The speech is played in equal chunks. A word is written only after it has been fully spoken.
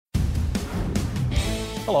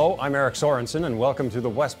Hello, I'm Eric Sorensen, and welcome to the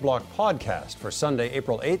West Block podcast for Sunday,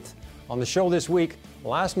 April 8th. On the show this week,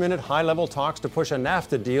 last-minute high-level talks to push a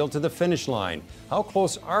NAFTA deal to the finish line. How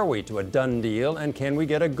close are we to a done deal, and can we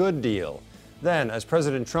get a good deal? Then, as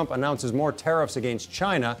President Trump announces more tariffs against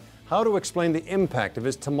China, how to explain the impact of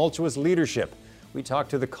his tumultuous leadership. We talk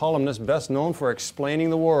to the columnist best known for explaining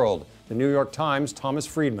the world, the New York Times' Thomas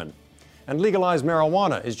Friedman. And legalized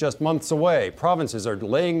marijuana is just months away. Provinces are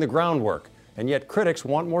laying the groundwork, and yet critics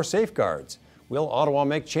want more safeguards. Will Ottawa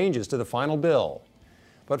make changes to the final bill?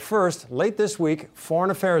 But first, late this week,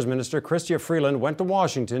 Foreign Affairs Minister Chrystia Freeland went to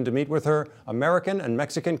Washington to meet with her American and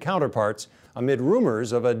Mexican counterparts amid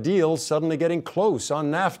rumors of a deal suddenly getting close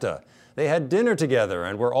on NAFTA. They had dinner together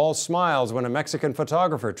and were all smiles when a Mexican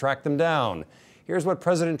photographer tracked them down. Here's what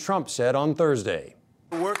President Trump said on Thursday.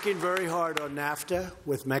 We're working very hard on NAFTA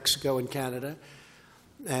with Mexico and Canada,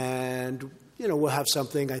 and, we'll have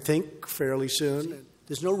something, I think, fairly soon.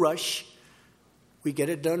 There's no rush. We get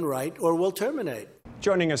it done right, or we'll terminate.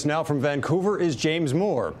 Joining us now from Vancouver is James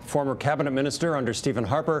Moore, former cabinet minister under Stephen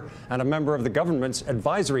Harper and a member of the government's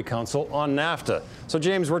Advisory Council on NAFTA. So,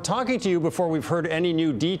 James, we're talking to you before we've heard any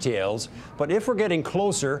new details, but if we're getting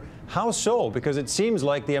closer, how so? Because it seems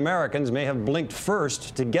like the Americans may have blinked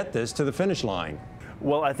first to get this to the finish line.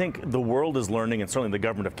 Well, I think the world is learning, and certainly the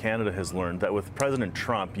government of Canada has learned, that with President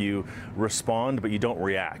Trump, you respond, but you don't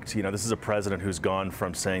react. This is a president who's gone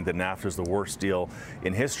from saying that NAFTA is the worst deal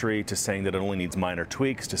in history to saying that it only needs minor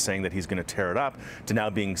tweaks, to saying that he's going to tear it up, to now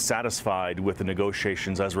being satisfied with the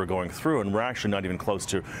negotiations as we're going through. And we're actually not even close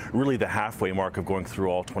to really the halfway mark of going through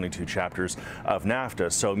all 22 chapters of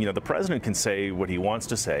NAFTA. So, the president can say what he wants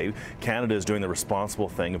to say. Canada is doing the responsible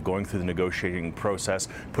thing of going through the negotiating process,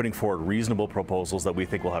 putting forward reasonable proposals that we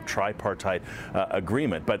think will have tripartite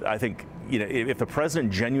agreement. But I think, if the president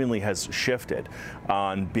genuinely has shifted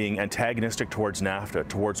on being antagonistic towards NAFTA,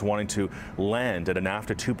 towards wanting to land at a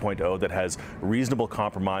NAFTA 2.0 that has reasonable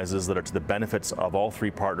compromises that are to the benefits of all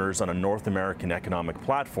three partners on a North American economic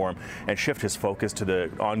platform, and shift his focus to the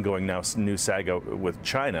ongoing now new saga with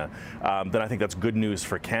China, then I think that's good news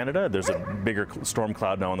for Canada. There's a bigger storm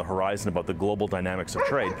cloud now on the horizon about the global dynamics of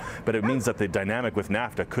trade, but it means that the dynamic with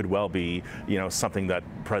NAFTA could well be, something that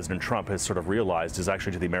President Trump has sort of realized is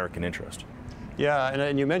actually to the American interest. Yeah,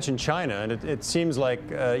 and you mentioned China, and it seems like,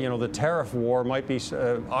 the tariff war might be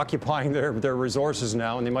occupying their resources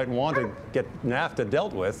now, and they might want to get NAFTA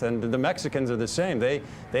dealt with. And the Mexicans are the same. They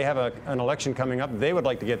have an election coming up. They would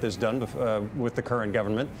like to get this done with the current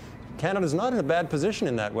government. Canada's not in a bad position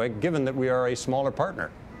in that way, given that we are a smaller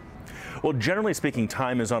partner. Well, generally speaking,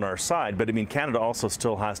 time is on our side, but Canada also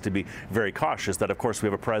still has to be very cautious that, of course, we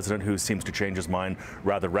have a president who seems to change his mind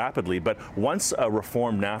rather rapidly. But once a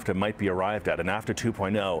reformed NAFTA might be arrived at, a NAFTA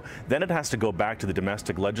 2.0, then it has to go back to the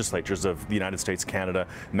domestic legislatures of the United States, Canada,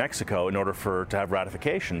 Mexico in order to have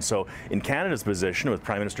ratification. So in Canada's position, with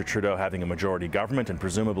Prime Minister Trudeau having a majority government and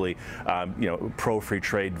presumably, pro-free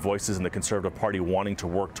trade voices in the Conservative Party wanting to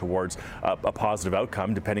work towards a positive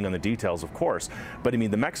outcome, depending on the details, of course. But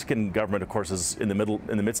the Mexican government, of course, is in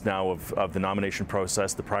the midst now of the nomination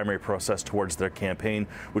process, the primary process towards their campaign,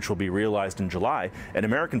 which will be realized in July. And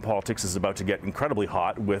American politics is about to get incredibly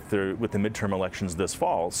hot with the midterm elections this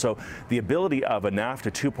fall. So the ability of a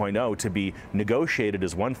NAFTA 2.0 to be negotiated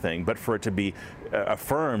is one thing, but for it to be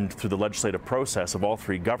affirmed through the legislative process of all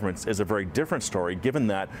three governments is a very different story, given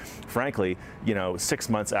that, frankly, 6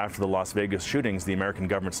 months after the Las Vegas shootings, the American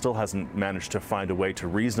government still hasn't managed to find a way to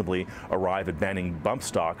reasonably arrive at banning bump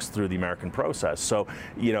stocks through the American process. So,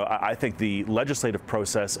 I think the legislative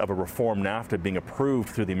process of a reform NAFTA being approved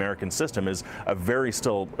through the American system is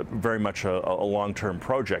still very much a long-term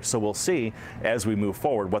project. So we'll see as we move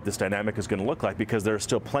forward what this dynamic is going to look like, because there are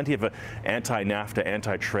still plenty of anti-NAFTA,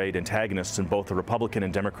 anti-trade antagonists in both the Republican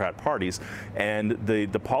and Democrat parties, and the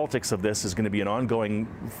politics of this is going to be an ongoing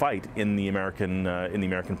fight in the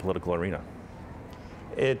American political arena.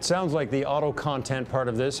 It sounds like the auto content part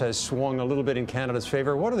of this has swung a little bit in Canada's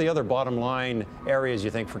favor. What are the other bottom line areas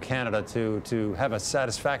you think for Canada to have a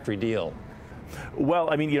satisfactory deal? Well,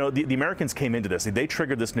 I mean, the Americans came into this. They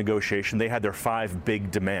triggered this negotiation. They had their 5 big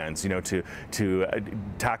demands, to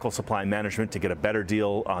tackle supply management, to get a better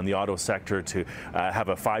deal on the auto sector, to have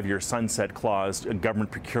a 5-year sunset clause.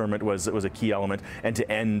 Government procurement was a key element, and to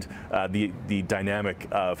end the dynamic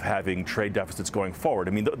of having trade deficits going forward.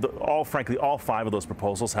 I mean, frankly, all 5 of those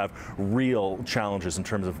proposals have real challenges in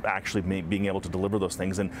terms of actually being able to deliver those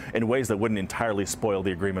things in ways that wouldn't entirely spoil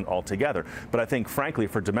the agreement altogether. But I think, frankly,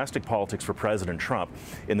 for domestic politics, for presidents, President Trump,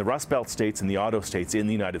 in the Rust Belt states and the auto states in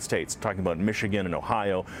the United States, talking about Michigan and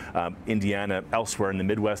Ohio, Indiana, elsewhere in the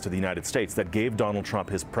Midwest of the United States, that gave Donald Trump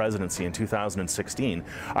his presidency in 2016,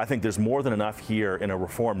 I think there's more than enough here in a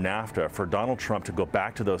reformed NAFTA for Donald Trump to go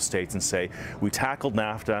back to those states and say, we tackled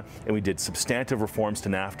NAFTA and we did substantive reforms to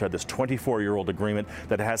NAFTA, this 24-year-old agreement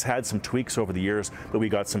that has had some tweaks over the years, but we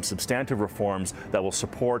got some substantive reforms that will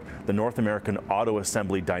support the North American auto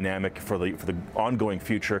assembly dynamic for the ongoing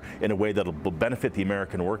future in a way that will benefit the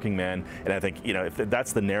American working man. And I think, if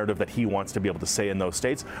that's the narrative that he wants to be able to say in those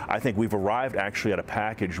states, I think we've arrived actually at a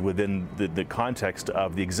package within the context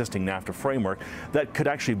of the existing NAFTA framework that could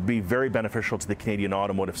actually be very beneficial to the Canadian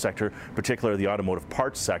automotive sector, particularly the automotive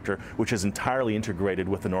parts sector, which is entirely integrated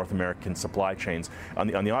with the North American supply chains on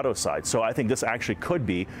the auto side. So I think this actually could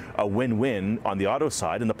be a win-win on the auto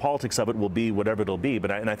side, and the politics of it will be whatever it'll be.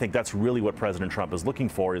 But I think that's really what President Trump is looking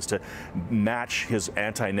for, is to match his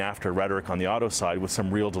anti-NAFTA rhetoric on the auto side with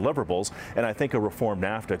some real deliverables. And I think a reformed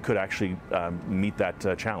NAFTA could actually meet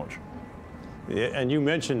that challenge. And you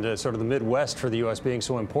mentioned sort of the Midwest for the U.S. being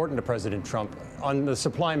so important to President Trump. On the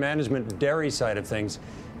supply management dairy side of things,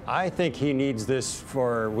 I think he needs this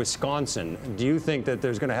for Wisconsin. Do you think that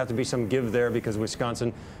there's going to have to be some give there because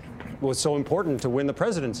Wisconsin was so important to win the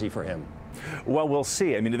presidency for him? Well, we'll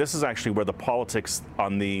see. I mean, this is actually where the politics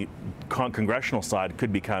on the congressional side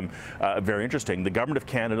could become very interesting. The government of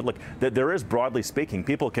Canada, look, there is, broadly speaking,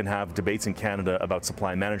 people can have debates in Canada about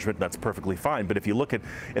supply management. That's perfectly fine. But if you look at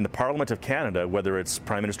in the Parliament of Canada, whether it's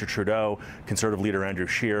Prime Minister Trudeau, Conservative leader Andrew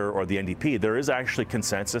Scheer, or the NDP, there is actually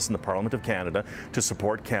consensus in the Parliament of Canada to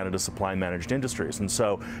support Canada's supply managed industries. And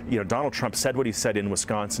so, Donald Trump said what he said in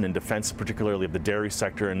Wisconsin in defense, particularly of the dairy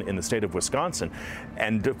sector in the state of Wisconsin.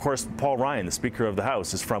 And of course, Paul Ryan, the Speaker of the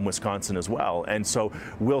House, is from Wisconsin as well. And so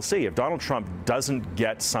we'll see. If Donald Trump doesn't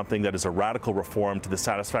get something that is a radical reform to the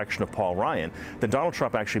satisfaction of Paul Ryan, then Donald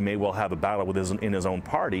Trump actually may well have a battle in his own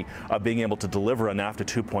party of being able to deliver a NAFTA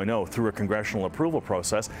 2.0 through a congressional approval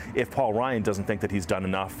process if Paul Ryan doesn't think that he's done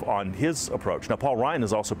enough on his approach. Now, Paul Ryan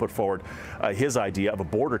has also put forward his idea of a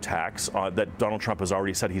border tax that Donald Trump has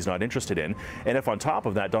already said he's not interested in. And if on top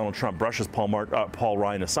of that, Donald Trump brushes Paul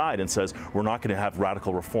Ryan aside and says, we're not going to have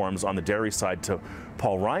radical reforms on the dairy side to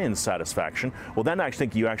Paul Ryan's satisfaction, well, then I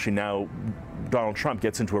think Donald Trump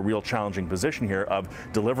gets into a real challenging position here of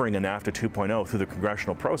delivering a NAFTA 2.0 through the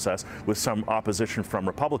congressional process with some opposition from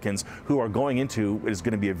Republicans who are going into, it is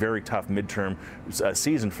going to be a very tough midterm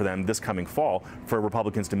season for them this coming fall for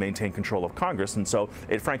Republicans to maintain control of Congress. And so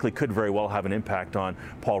it frankly could very well have an impact on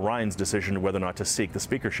Paul Ryan's decision whether or not to seek the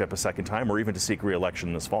speakership a second time or even to seek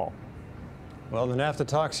re-election this fall. Well, the NAFTA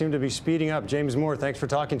talks seem to be speeding up. James Moore, thanks for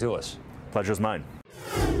talking to us. Pleasure's mine.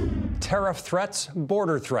 Tariff threats,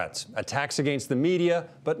 border threats, attacks against the media,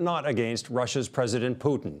 but not against Russia's President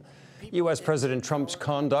Putin. U.S. President Trump's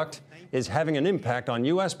conduct is having an impact on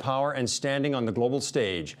U.S. power and standing on the global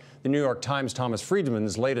stage. The New York Times' Thomas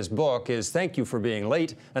Friedman's latest book is Thank You for Being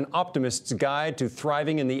Late, an optimist's guide to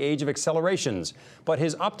thriving in the age of accelerations. But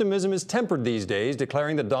his optimism is tempered these days,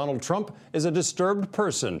 declaring that Donald Trump is a disturbed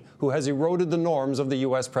person who has eroded the norms of the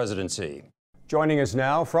U.S. presidency. Joining us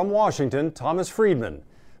now from Washington, Thomas Friedman.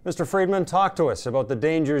 Mr. Friedman, talk to us about the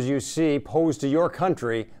dangers you see posed to your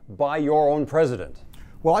country by your own president.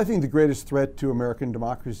 Well, I think the greatest threat to American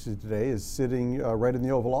democracy today is sitting right in the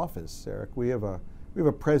Oval Office, Eric. We have a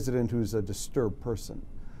president who's a disturbed person.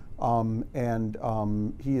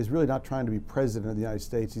 He is really not trying to be president of the United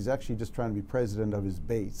States. He's actually just trying to be president of his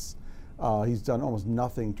base. He's done almost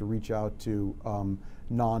nothing to reach out to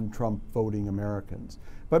non-Trump voting Americans.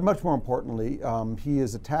 But much more importantly, he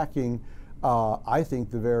is attacking, I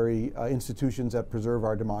think, the very institutions that preserve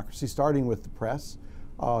our democracy, starting with the press.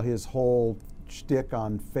 His whole shtick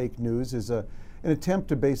on fake news is an attempt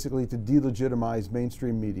to basically to delegitimize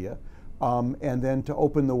mainstream media, and then to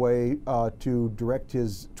open the way to direct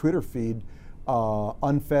his Twitter feed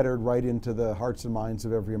unfettered right into the hearts and minds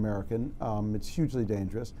of every American. It's hugely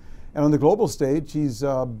dangerous. And on the global stage, he's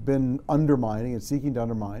been undermining and seeking to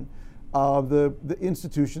undermine the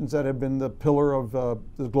institutions that have been the pillar of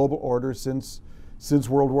the global order since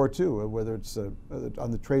World War II, whether it's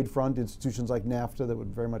on the trade front, institutions like NAFTA that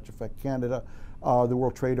would very much affect Canada, the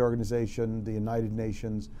World Trade Organization, the United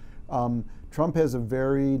Nations. Trump has a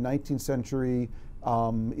very 19th century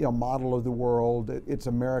model of the world. It's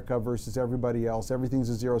America versus everybody else. Everything's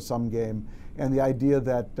a zero-sum game. And the idea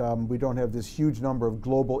that we don't have this huge number of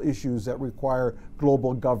global issues that require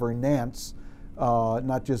global governance,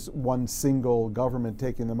 not just one single government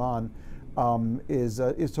taking them on, is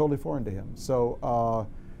totally foreign to him. So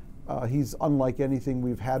he's unlike anything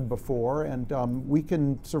we've had before, and we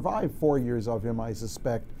can survive 4 years of him, I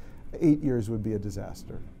suspect, 8 years would be a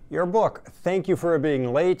disaster. Your book, Thank You for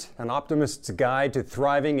Being Late, An Optimist's Guide to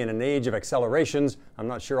Thriving in an Age of Accelerations. I'm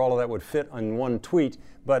not sure all of that would fit on one tweet,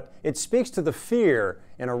 but it speaks to the fear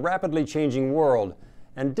in a rapidly changing world.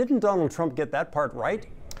 And didn't Donald Trump get that part right?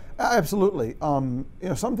 Absolutely.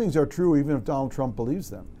 Some things are true even if Donald Trump believes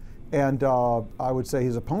them. And I would say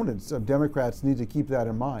his opponents, Democrats, need to keep that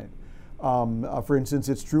in mind. For instance,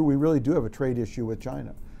 it's true we really do have a trade issue with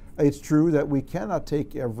China. It's true that we cannot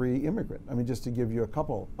take every immigrant. I mean, just to give you a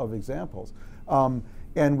couple of examples.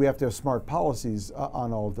 And we have to have smart policies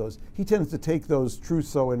on all of those. He tends to take those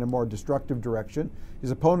trousseaux in a more destructive direction.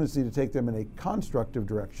 His opponents need to take them in a constructive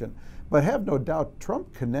direction. But have no doubt,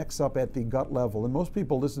 Trump connects up at the gut level, and most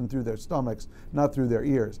people listen through their stomachs, not through their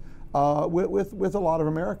ears, with a lot of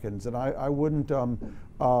Americans. And I wouldn't,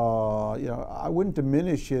 I wouldn't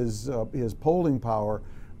diminish his polling power.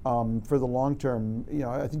 For the long term,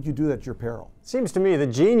 I think you do that at your peril. Seems to me the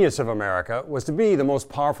genius of America was to be the most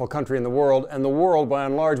powerful country in the world, and the world, by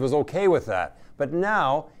and large, was okay with that. But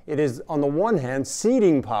now it is, on the one hand,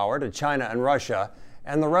 ceding power to China and Russia,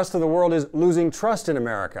 and the rest of the world is losing trust in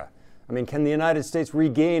America. I mean, can the United States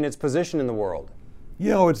regain its position in the world?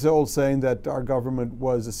 It's the old saying that our government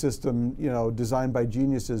was a system, designed by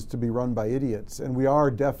geniuses to be run by idiots, and we are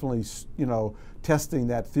definitely, testing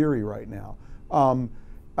that theory right now.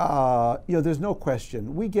 There's no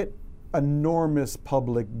question. We get enormous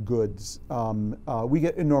public goods. We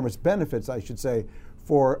get enormous benefits, I should say,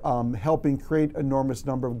 for helping create enormous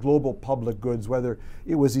number of global public goods, whether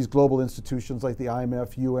it was these global institutions like the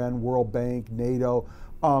IMF, UN, World Bank, NATO,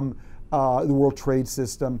 the World Trade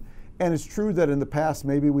System. And it's true that in the past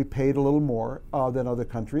maybe we paid a little more than other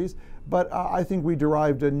countries, but I think we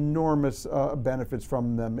derived enormous benefits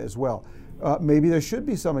from them as well. Maybe there should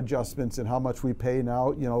be some adjustments in how much we pay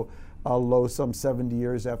now, low some 70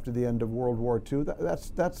 years after the end of World War II.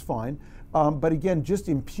 That's fine. But again, just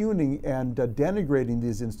impugning and denigrating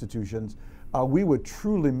these institutions, we would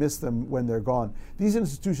truly miss them when they're gone. These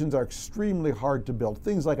institutions are extremely hard to build.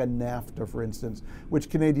 Things like a NAFTA, for instance, which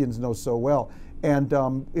Canadians know so well. And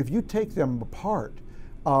if you take them apart,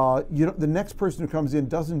 the next person who comes in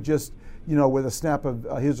doesn't just, with a snap of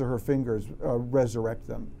his or her fingers, resurrect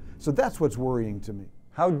them. So that's what's worrying to me.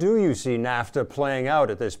 How do you see NAFTA playing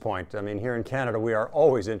out at this point? I mean, here in Canada, we are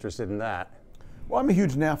always interested in that. Well, I'm a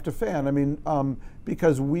huge NAFTA fan. I mean,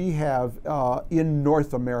 because we have in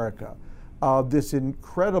North America this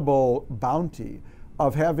incredible bounty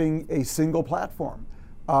of having a single platform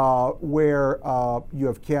where you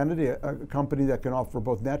have Canada, a company that can offer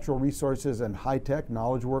both natural resources and high-tech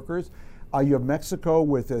knowledge workers. You have Mexico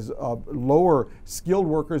with its lower skilled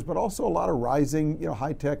workers, but also a lot of rising,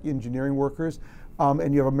 high-tech engineering workers.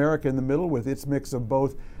 And you have America in the middle with its mix of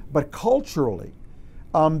both. But culturally,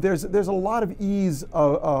 there's a lot of ease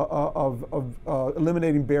of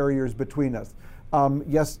eliminating barriers between us.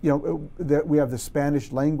 Yes, that we have the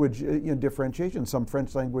Spanish language differentiation, some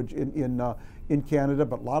French language in Canada,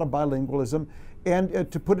 but a lot of bilingualism. And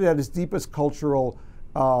to put it at its deepest cultural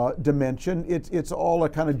dimension, it's all a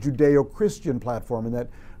kind of Judeo-Christian platform, in that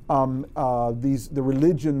the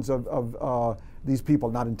religions of these people,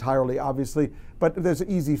 not entirely obviously, but there's an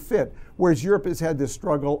easy fit. Whereas Europe has had this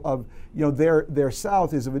struggle of, their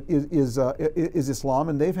south is Islam,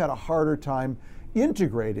 and they've had a harder time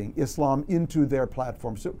integrating Islam into their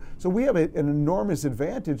platform. So we have an enormous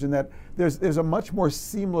advantage in that there's a much more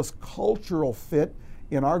seamless cultural fit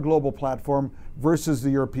in our global platform versus the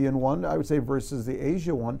European one, I would say, versus the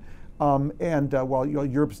Asia one. While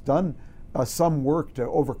Europe's done some work to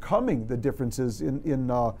overcoming the differences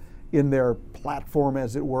in their platform,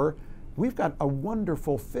 as it were, we've got a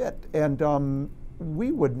wonderful fit, and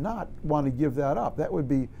we would not want to give that up. That would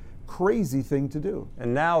be crazy thing to do.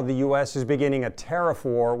 And now the U.S. is beginning a tariff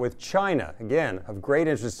war with China, again, of great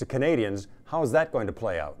interest to Canadians. How is that going to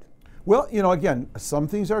play out? Well, again, some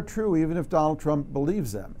things are true even if Donald Trump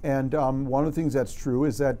believes them. And one of the things that's true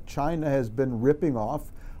is that China has been ripping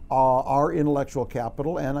off our intellectual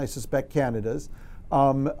capital, and I suspect Canada's,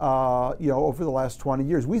 over the last 20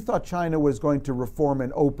 years. We thought China was going to reform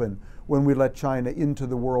and open when we let China into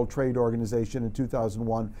the World Trade Organization in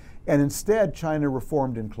 2001. And instead, China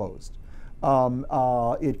reformed and closed.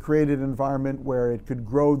 It created an environment where it could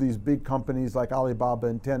grow these big companies like Alibaba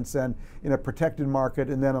and Tencent in a protected market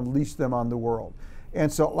and then unleash them on the world.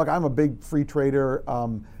 And so, I'm a big free trader.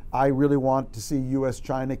 I really want to see U.S.,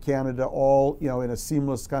 China, Canada all, in a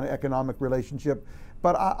seamless kind of economic relationship.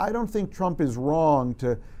 But I don't think Trump is wrong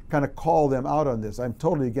to kind of call them out on this. I'm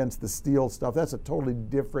totally against the steel stuff. That's a totally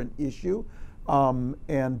different issue.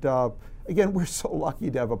 Again, we're so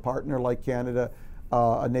lucky to have a partner like Canada.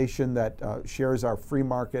 a nation that shares our free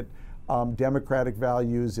market, democratic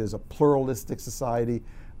values, is a pluralistic society.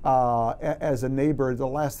 As a neighbor, the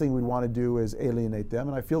last thing we'd want to do is alienate them.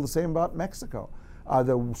 And I feel the same about Mexico.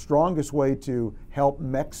 The strongest way to help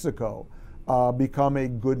Mexico become a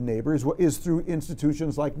good neighbor is through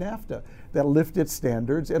institutions like NAFTA that lift its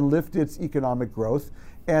standards and lift its economic growth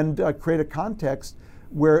and create a context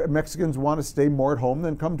where Mexicans want to stay more at home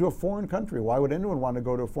than come to a foreign country. Why would anyone want to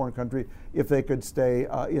go to a foreign country if they could stay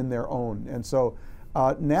in their own? And so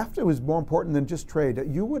NAFTA was more important than just trade.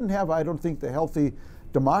 You wouldn't have, I don't think, the healthy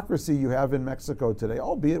democracy you have in Mexico today,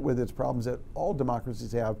 albeit with its problems that all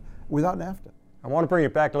democracies have, without NAFTA. I want to bring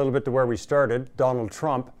it back a little bit to where we started. Donald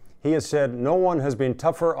Trump, he has said no one has been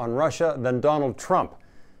tougher on Russia than Donald Trump.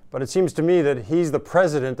 But it seems to me that he's the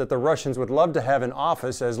president that the Russians would love to have in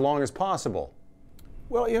office as long as possible.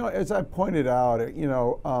 Well, as I pointed out,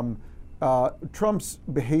 Trump's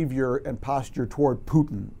behavior and posture toward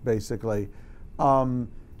Putin, basically,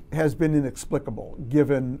 has been inexplicable,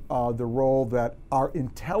 given the role that our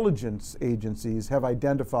intelligence agencies have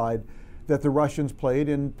identified that the Russians played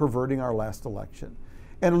in perverting our last election.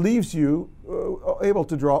 And it leaves you able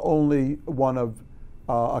to draw only one of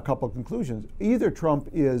a couple of conclusions. Either Trump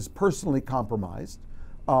is personally compromised,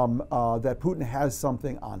 that Putin has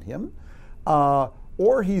something on him,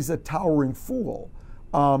 or he's a towering fool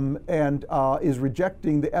and is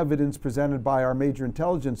rejecting the evidence presented by our major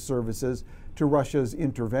intelligence services to Russia's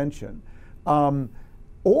intervention.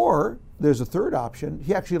 Or there's a third option.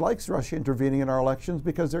 He actually likes Russia intervening in our elections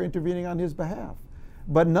because they're intervening on his behalf.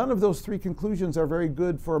 But none of those three conclusions are very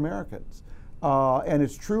good for Americans. And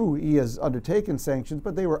it's true he has undertaken sanctions,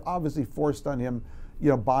 but they were obviously forced on him,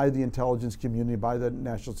 by the intelligence community, by the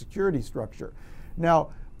national security structure. Now,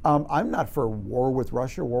 I'm not for war with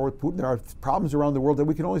Russia, war with Putin. There are problems around the world that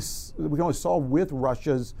we can only solve with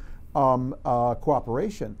Russia's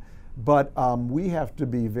cooperation. But we have to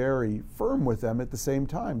be very firm with them at the same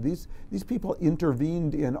time. These people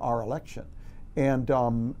intervened in our election. And,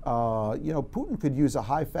 Putin could use a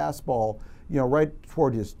high fastball, right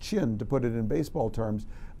toward his chin, to put it in baseball terms,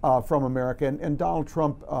 from America. And Donald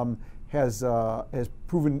Trump has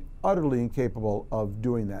proven utterly incapable of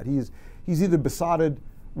doing that. He's either besotted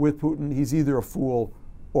with Putin, he's either a fool,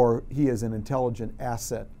 or he is an intelligent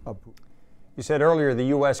asset of Putin. You said earlier the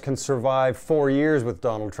U.S. can survive 4 years with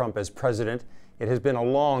Donald Trump as president. It has been a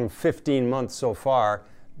long 15 months so far.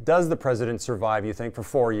 Does the president survive, you think, for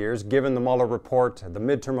 4 years, given the Mueller report, the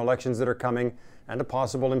midterm elections that are coming, and a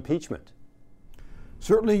possible impeachment?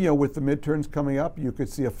 Certainly, with the midterms coming up, you could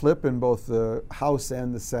see a flip in both the House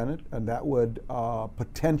and the Senate, and that would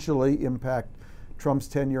potentially impact Trump's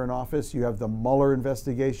tenure in office. You have the Mueller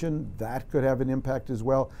investigation. That could have an impact as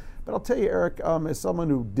well. But I'll tell you, Eric, as someone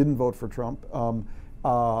who didn't vote for Trump,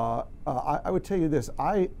 I would tell you this.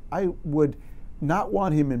 I would not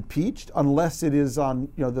want him impeached unless it is on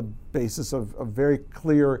the basis of very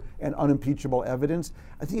clear and unimpeachable evidence.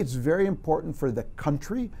 I think it's very important for the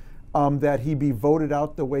country that he be voted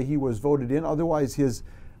out the way he was voted in. Otherwise, his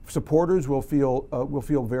supporters will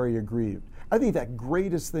feel very aggrieved. I think that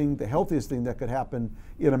greatest thing, the healthiest thing that could happen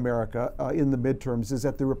in America in the midterms is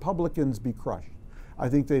that the Republicans be crushed. I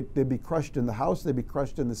think they'd be crushed in the House, they'd be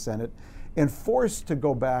crushed in the Senate, and forced to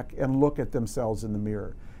go back and look at themselves in the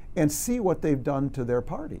mirror and see what they've done to their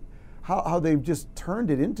party, how they've just turned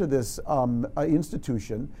it into this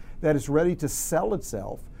institution that is ready to sell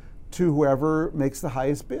itself to whoever makes the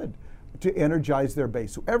highest bid to energize their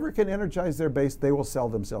base. Whoever can energize their base, they will sell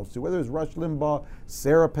themselves to, whether it's Rush Limbaugh,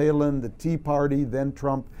 Sarah Palin, the Tea Party, then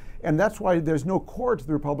Trump. And that's why there's no core to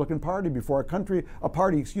the Republican Party before. A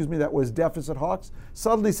party that was deficit hawks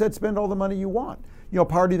suddenly said, spend all the money you want. A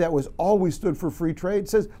party that was always stood for free trade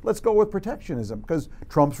says, let's go with protectionism, because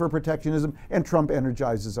Trump's for protectionism and Trump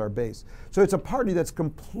energizes our base. So it's a party that's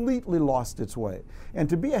completely lost its way. And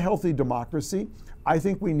to be a healthy democracy, I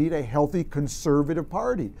think we need a healthy conservative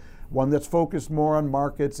party, one that's focused more on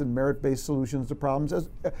markets and merit-based solutions to problems,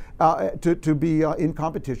 to be in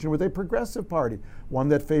competition with a progressive party, one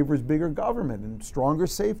that favors bigger government and stronger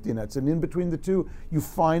safety nets. And in between the two, you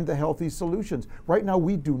find the healthy solutions. Right now,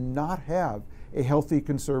 we do not have a healthy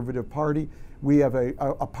conservative party. We have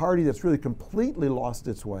a party that's really completely lost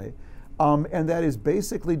its way, and that is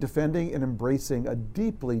basically defending and embracing a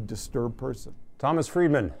deeply disturbed person. Thomas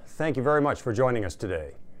Friedman, thank you very much for joining us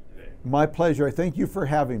today. My pleasure. I thank you for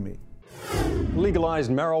having me. Legalized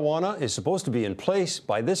marijuana is supposed to be in place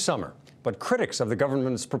by this summer. But critics of the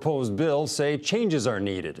government's proposed bill say changes are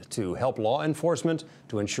needed to help law enforcement,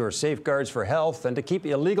 to ensure safeguards for health, and to keep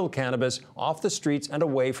illegal cannabis off the streets and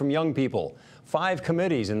away from young people. 5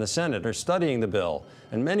 committees in the Senate are studying the bill,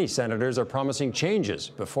 and many senators are promising changes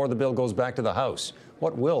before the bill goes back to the House.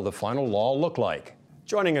 What will the final law look like?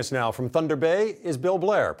 Joining us now from Thunder Bay is Bill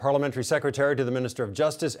Blair, Parliamentary Secretary to the Minister of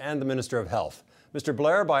Justice and the Minister of Health. Mr.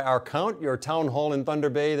 Blair, by our count, your town hall in Thunder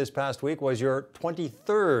Bay this past week was your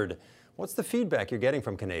 23rd. What's the feedback you're getting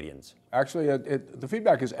from Canadians? Actually, the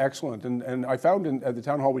feedback is excellent, and I found at the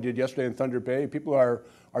town hall we did yesterday in Thunder Bay, people are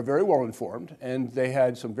very well informed, and they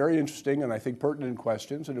had some very interesting and I think pertinent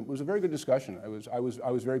questions, and it was a very good discussion. I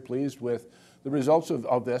was very pleased with the results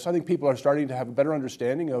of this. I think people are starting to have a better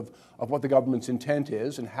understanding of what the government's intent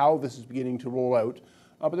is and how this is beginning to roll out.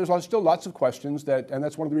 But there's still lots of questions and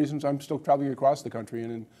that's one of the reasons I'm still traveling across the country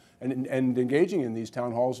and engaging in these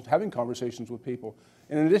town halls and having conversations with people.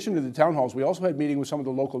 And in addition to the town halls, we also had meetings with some of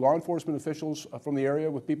the local law enforcement officials from the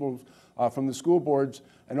area, with people from the school boards,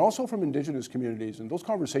 and also from Indigenous communities. And those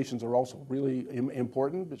conversations are also really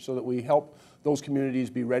important so that we help those communities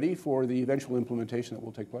be ready for the eventual implementation that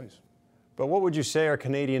will take place. But what would you say are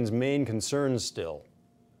Canadians' main concerns still?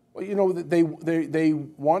 Well, you know, they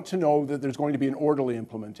want to know that there's going to be an orderly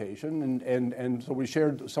implementation, and so we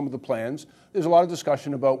shared some of the plans. There's a lot of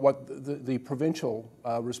discussion about what the provincial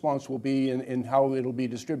response will be and how it'll be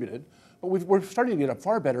distributed. But we're starting to get a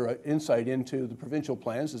far better insight into the provincial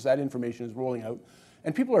plans as that information is rolling out.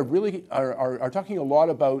 And people are really are talking a lot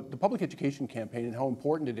about the public education campaign and how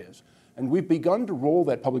important it is. And we've begun to roll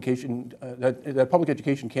that public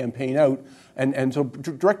education campaign out, and so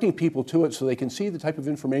directing people to it so they can see the type of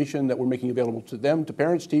information that we're making available to them, to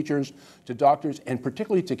parents, teachers, to doctors, and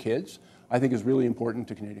particularly to kids, I think is really important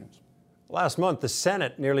to Canadians. Last month, the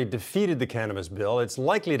Senate nearly defeated the cannabis bill. It's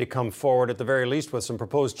likely to come forward at the very least with some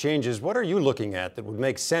proposed changes. What are you looking at that would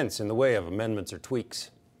make sense in the way of amendments or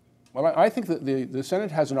tweaks? Well, I think that the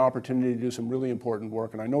Senate has an opportunity to do some really important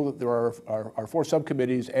work, and I know that there are 4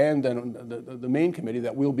 subcommittees and then the main committee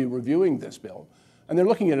that will be reviewing this bill. And they're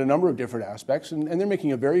looking at a number of different aspects, and they're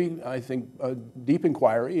making a very, I think, deep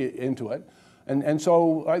inquiry into it. And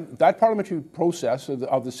so that parliamentary process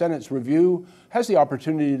of the Senate's review has the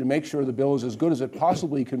opportunity to make sure the bill is as good as it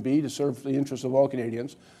possibly can be to serve the interests of all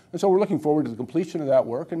Canadians. And so we're looking forward to the completion of that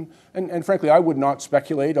work. And frankly, I would not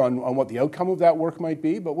speculate on what the outcome of that work might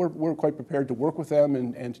be, but we're quite prepared to work with them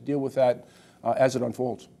and to deal with that as it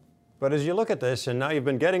unfolds. But as you look at this, and now you've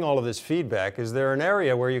been getting all of this feedback, is there an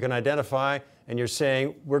area where you can identify and you're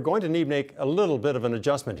saying, we're going to need to make a little bit of an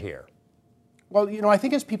adjustment here? Well, you know, I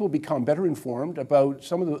think as people become better informed about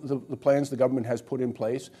some of the plans the government has put in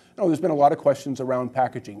place, you know, there's been a lot of questions around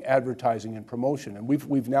packaging, advertising, and promotion, and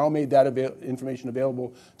we've now made that information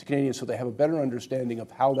available to Canadians so they have a better understanding of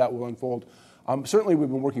how that will unfold. Certainly, we've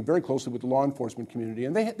been working very closely with the law enforcement community,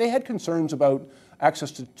 and they had concerns about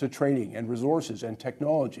access to training and resources and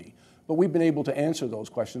technology. But we've been able to answer those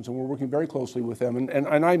questions, and we're working very closely with them. And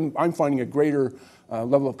I'm finding a greater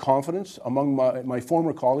level of confidence among my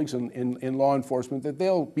former colleagues in law enforcement that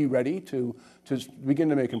they'll be ready to begin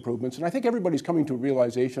to make improvements. And I think everybody's coming to a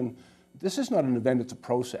realization this is not an event, it's a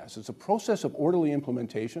process. It's a process of orderly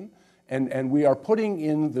implementation, and we are putting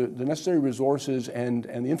in the necessary resources and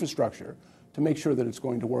the infrastructure to make sure that it's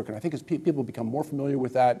going to work. And I think as people become more familiar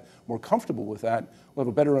with that, more comfortable with that, we'll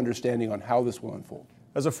have a better understanding on how this will unfold.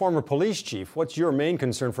 As a former police chief, what's your main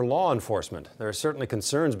concern for law enforcement? There are certainly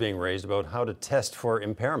concerns being raised about how to test for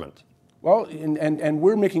impairment. Well, and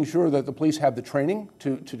we're making sure that the police have the training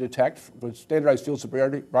to detect with standardized field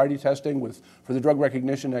sobriety testing for the drug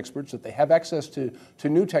recognition experts, that they have access to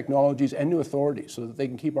new technologies and new authorities so that they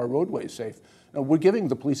can keep our roadways safe. Now, we're giving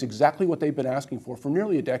the police exactly what they've been asking for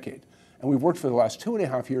nearly a decade. And we've worked for the last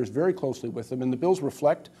 2.5 years very closely with them, and the bills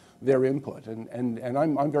reflect their input. And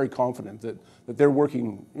I'm very confident that they're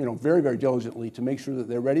working, you know, very, very diligently to make sure that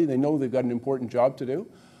they're ready. They know they've got an important job to do.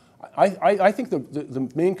 I think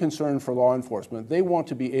the main concern for law enforcement, they want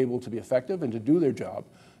to be able to be effective and to do their job,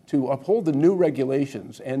 to uphold the new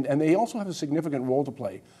regulations, and they also have a significant role to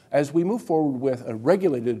play. As we move forward with a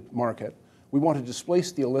regulated market, we want to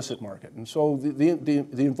displace the illicit market. And so the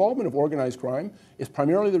involvement of organized crime is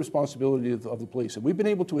primarily the responsibility of the police. And we've been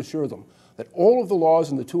able to assure them that all of the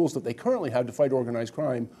laws and the tools that they currently have to fight organized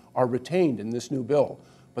crime are retained in this new bill.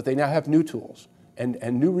 But they now have new tools and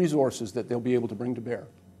new resources that they'll be able to bring to bear.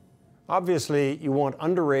 Obviously, you want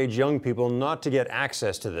underage young people not to get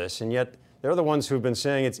access to this, and yet they're the ones who've been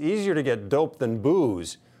saying it's easier to get dope than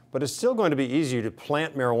booze. but it's still going to be easier to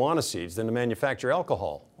plant marijuana seeds than to manufacture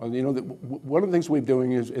alcohol. Well, one of the things we're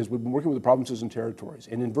doing is we've been working with the provinces and territories,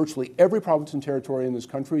 and in virtually every province and territory in this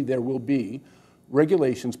country, there will be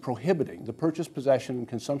regulations prohibiting the purchase, possession, and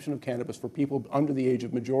consumption of cannabis for people under the age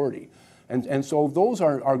of majority. And so those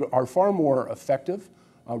are far more effective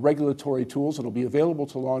regulatory tools that will be available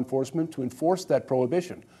to law enforcement to enforce that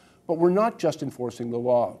prohibition. But we're not just enforcing the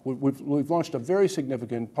law. We've launched a very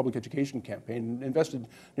significant public education campaign and invested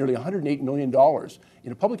nearly $108 million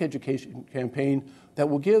in a public education campaign that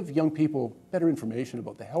will give young people better information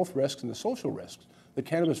about the health risks and the social risks that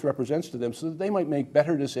cannabis represents to them so that they might make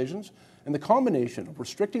better decisions. And the combination of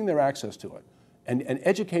restricting their access to it and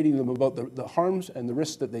educating them about the harms and the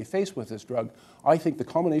risks that they face with this drug, I think the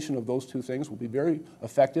combination of those two things will be very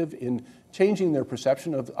effective in changing their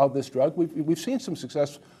perception of this drug. We've seen some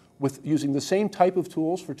success with using the same type of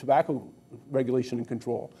tools for tobacco regulation and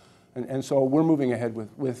control. And so we're moving ahead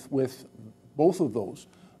with both of those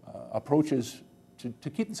approaches to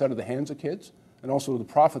keep this out of the hands of kids and also the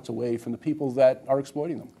profits away from the people that are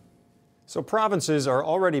exploiting them. So provinces are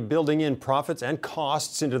already building in profits and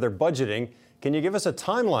costs into their budgeting. Can you give us a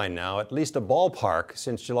timeline now, at least a ballpark,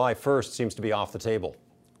 since July 1st seems to be off the table?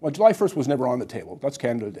 Well, July 1st was never on the table. That's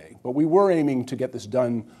Canada Day. But we were aiming to get this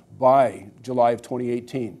done by July of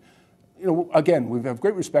 2018. Again, we have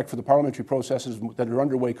great respect for the parliamentary processes that are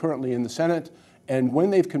underway currently in the Senate, and when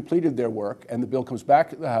they've completed their work and the bill comes back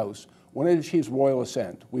to the House, when it achieves royal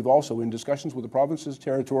assent, we've also, in discussions with the provinces,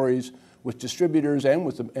 territories, with distributors, and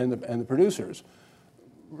with the producers,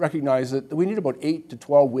 recognized that we need about 8 to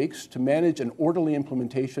 12 weeks to manage an orderly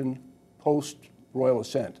implementation post-royal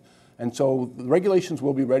assent. And so the regulations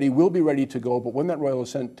will be ready, we'll be ready to go, but when that royal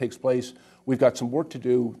assent takes place, we've got some work to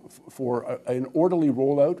do for an orderly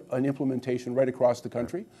rollout and implementation right across the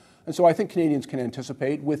country. And so I think Canadians can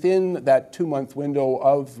anticipate within that 2-month window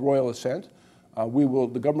of royal assent,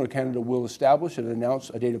 the Government of Canada will establish and announce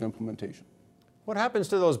a date of implementation. What happens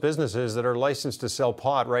to those businesses that are licensed to sell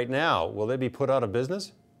pot right now? Will they be put out of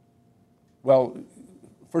business? Well,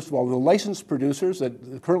 first of all, the licensed producers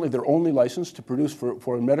that currently they're only licensed to produce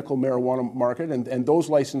for a medical marijuana market, and those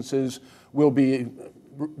licenses will be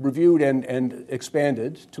reviewed and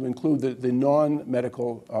expanded to include the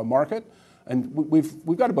non-medical market. And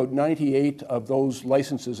we've got about 98 of those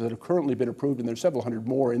licenses that have currently been approved, and there's several hundred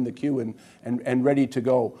more in the queue and ready to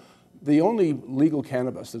go. The only legal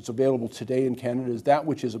cannabis that's available today in Canada is that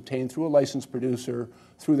which is obtained through a licensed producer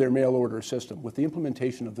through their mail order system. With the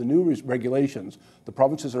implementation of the new regulations, the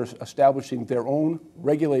provinces are establishing their own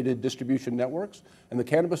regulated distribution networks, and the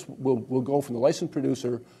cannabis will go from the licensed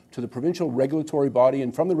producer to the provincial regulatory body,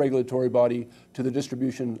 and from the regulatory body to the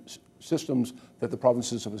distribution systems that the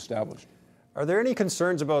provinces have established. Are there any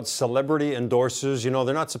concerns about celebrity endorsers?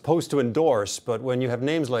 They're not supposed to endorse, but when you have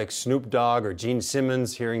names like Snoop Dogg or Gene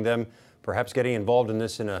Simmons, hearing them perhaps getting involved in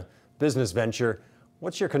this in a business venture,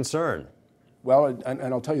 what's your concern? Well, and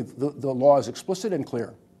I'll tell you, the law is explicit and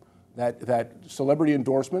clear that celebrity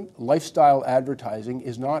endorsement, lifestyle advertising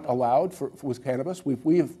is not allowed with cannabis.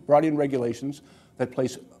 We have brought in regulations that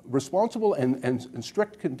place responsible and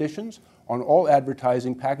strict conditions on all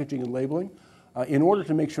advertising, packaging, and labeling, in order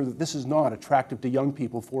to make sure that this is not attractive to young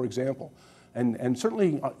people, for example. And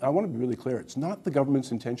certainly, I want to be really clear, it's not the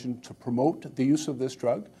government's intention to promote the use of this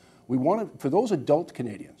drug. We want to, for those adult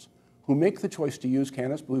Canadians who make the choice to use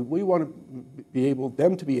cannabis, we want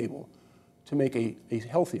them to be able to make a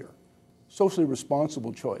healthier, socially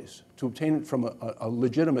responsible choice, to obtain it from a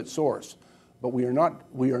legitimate source. But we are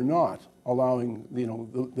not allowing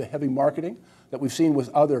the heavy marketing that we've seen with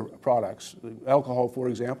other products, alcohol, for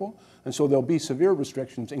example. And so there'll be severe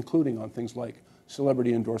restrictions, including on things like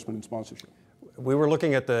celebrity endorsement and sponsorship. We were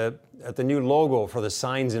looking at the new logo for the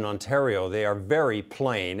signs in Ontario. They are very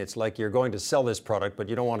plain. It's like you're going to sell this product, but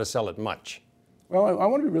you don't want to sell it much. Well, I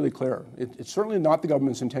want to be really clear. It's certainly not the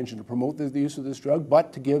government's intention to promote the use of this drug,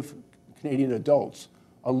 but to give Canadian adults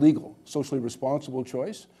a legal, socially responsible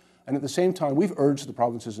choice. And at the same time, we've urged the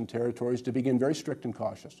provinces and territories to begin very strict and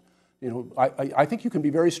cautious. I think you can be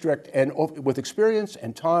very strict, and with experience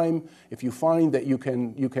and time, if you find that you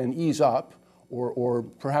can ease up or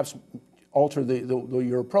perhaps alter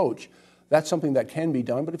your approach, that's something that can be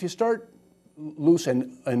done. But if you start loose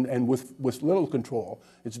and with little control,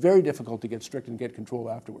 it's very difficult to get strict and get control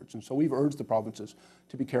afterwards. And so we've urged the provinces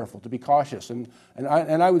to be careful, to be cautious. And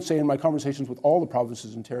I would say in my conversations with all the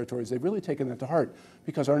provinces and territories, they've really taken that to heart,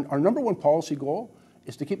 because our number one policy goal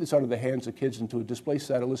is to keep this out of the hands of kids and to displace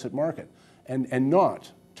that illicit market, and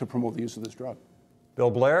not to promote the use of this drug. Bill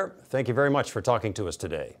Blair, thank you very much for talking to us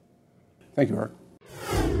today. Thank you, Eric.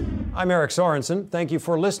 I'm Eric Sorensen. Thank you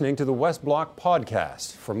for listening to the West Block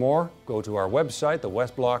podcast. For more, go to our website,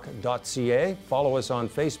 thewestblock.ca. Follow us on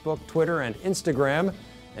Facebook, Twitter, and Instagram.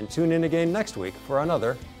 And tune in again next week for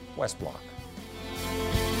another West Block.